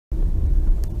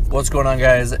What's going on,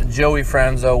 guys? Joey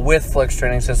Franzo with Flex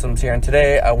Training Systems here, and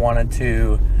today I wanted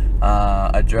to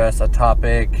address a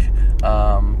topic,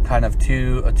 kind of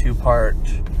a two-part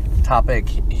topic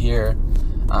here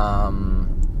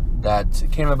that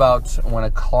came about when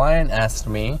a client asked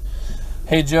me,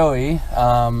 "Hey Joey,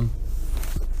 I'm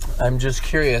just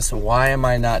curious, why am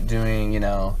I not doing,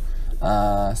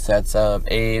 sets of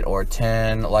 8 or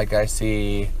 10 like I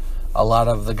see a lot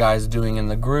of the guys doing in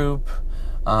the group?"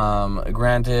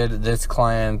 Granted, this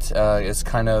client is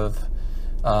kind of,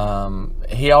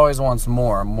 he always wants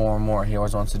more. He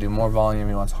always wants to do more volume.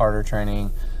 He wants harder training,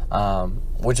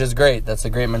 which is great. That's a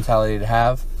great mentality to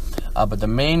have. But the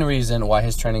main reason why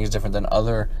his training is different than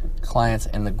other clients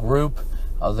in the group,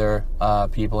 other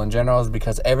people in general, is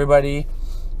because everybody,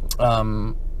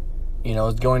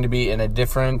 is going to be in a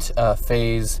different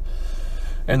phase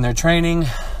in their training.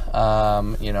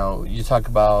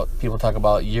 People talk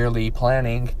about yearly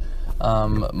planning.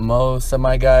 Most of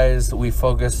my guys, we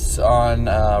focus on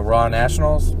Raw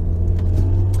Nationals,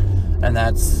 and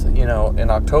that's, in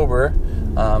October.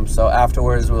 So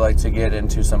afterwards, we like to get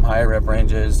into some higher rep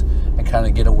ranges and kind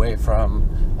of get away from,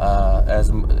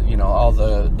 all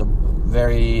the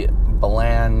very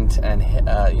bland and,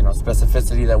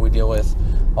 specificity that we deal with,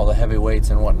 all the heavy weights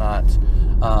and whatnot.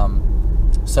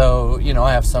 So,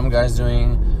 I have some guys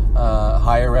doing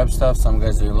higher rep stuff, some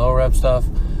guys doing low rep stuff.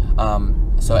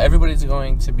 So everybody's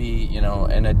going to be,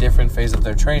 in a different phase of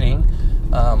their training.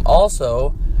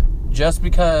 Also, just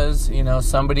because,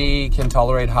 somebody can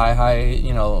tolerate high,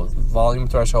 volume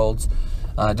thresholds,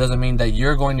 doesn't mean that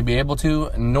you're going to be able to,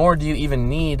 nor do you even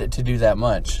need to do that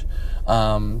much.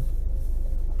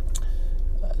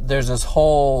 There's this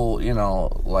whole,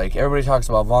 everybody talks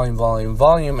about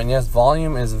volume, and yes,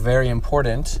 volume is very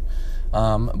important.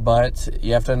 But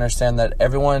you have to understand that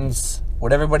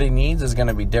what everybody needs is going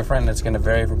to be different, and it's going to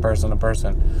vary from person to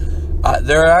person.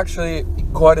 There are actually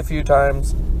quite a few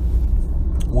times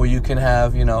where you can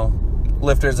have,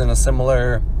 lifters in a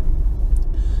similar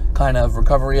kind of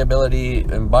recovery ability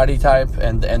and body type,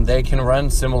 and they can run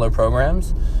similar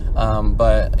programs.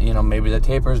 But, maybe the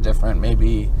taper is different.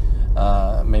 Maybe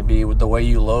the way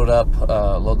you load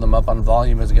them up on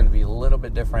volume is going to be a little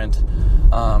bit different.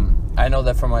 I know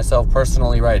that for myself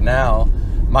personally right now,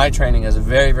 my training is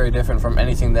very, very different from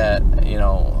anything that,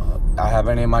 I have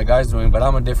any of my guys doing, but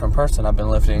I'm a different person. I've been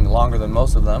lifting longer than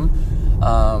most of them.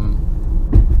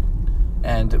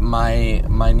 And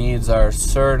my needs are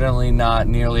certainly not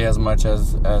nearly as much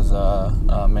as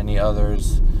many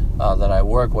others that I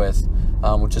work with,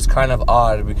 which is kind of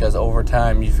odd, because over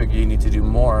time you figure you need to do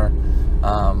more.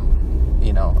 I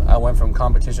went from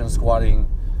competition squatting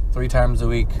 3 times a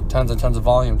week, tons and tons of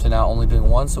volume, to now only doing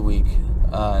once a week,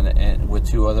 and with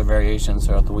 2 other variations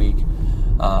throughout the week.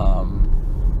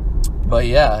 But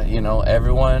yeah,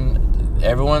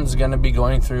 everyone's going to be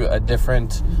going through a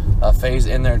different phase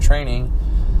in their training.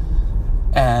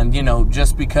 And,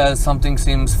 just because something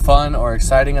seems fun or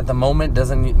exciting at the moment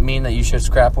doesn't mean that you should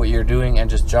scrap what you're doing and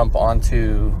just jump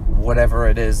onto whatever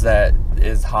it is that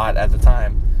is hot at the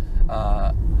time.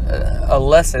 A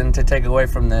lesson to take away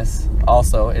from this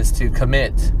also is to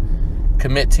commit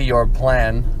to your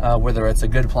plan, whether it's a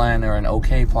good plan or an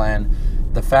okay plan.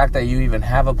 The fact that you even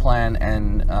have a plan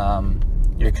and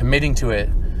you're committing to it,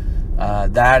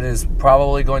 that is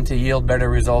probably going to yield better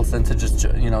results than to just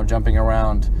jumping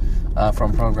around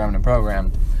from program to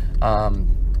program.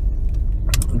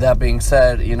 That being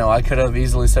said, I could have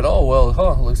easily said,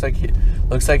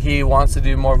 looks like he wants to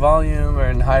do more volume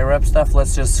and high rep stuff.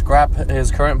 Let's just scrap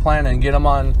his current plan and get him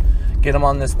on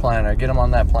this plan, or get him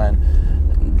on that plan.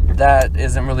 That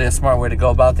isn't really a smart way to go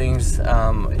about things.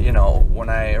 When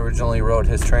I originally wrote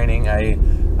his training, I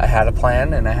had a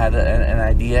plan, and I had an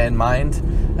idea in mind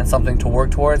and something to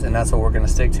work towards, and that's what we're going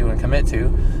to stick to and commit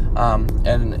to.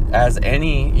 And as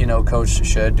any, coach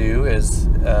should do is,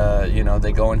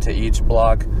 they go into each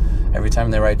block. Every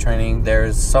time they write training,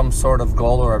 there's some sort of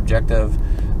goal or objective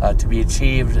to be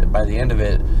achieved by the end of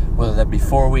it, whether that be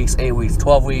 4 weeks, 8 weeks,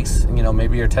 12 weeks,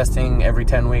 maybe you're testing every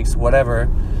 10 weeks, whatever.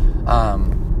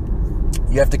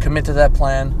 You have to commit to that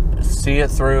plan, see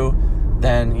it through,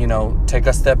 then, take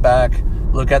a step back,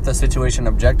 look at the situation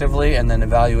objectively, and then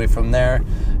evaluate from there.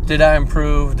 Did I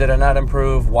improve? Did I not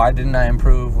improve? Why didn't I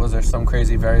improve? Was there some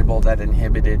crazy variable that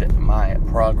inhibited my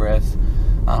progress?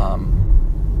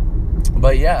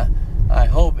 But yeah, I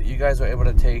hope you guys were able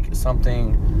to take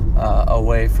something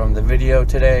away from the video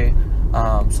today.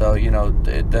 So,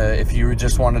 if you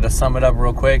just wanted to sum it up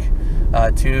real quick,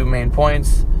 2 main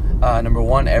points. Number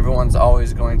 1, everyone's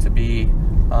always going to be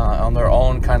on their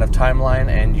own kind of timeline,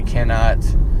 and you cannot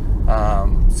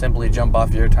simply jump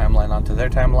off your timeline onto their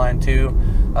timeline. 2,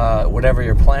 whatever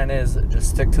your plan is, just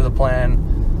stick to the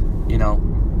plan, you know,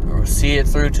 or see it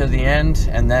through to the end,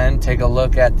 and then take a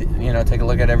look at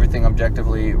everything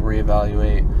objectively,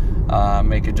 reevaluate,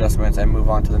 make adjustments, and move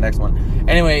on to the next one.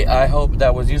 Anyway, I hope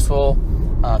that was useful.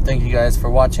 Thank you guys for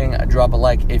watching. Drop a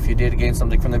like if you did gain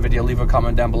something from the video. Leave a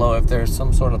comment down below if there's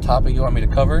some sort of topic you want me to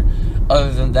cover.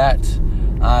 Other than that,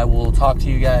 I will talk to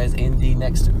you guys in the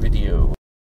next video.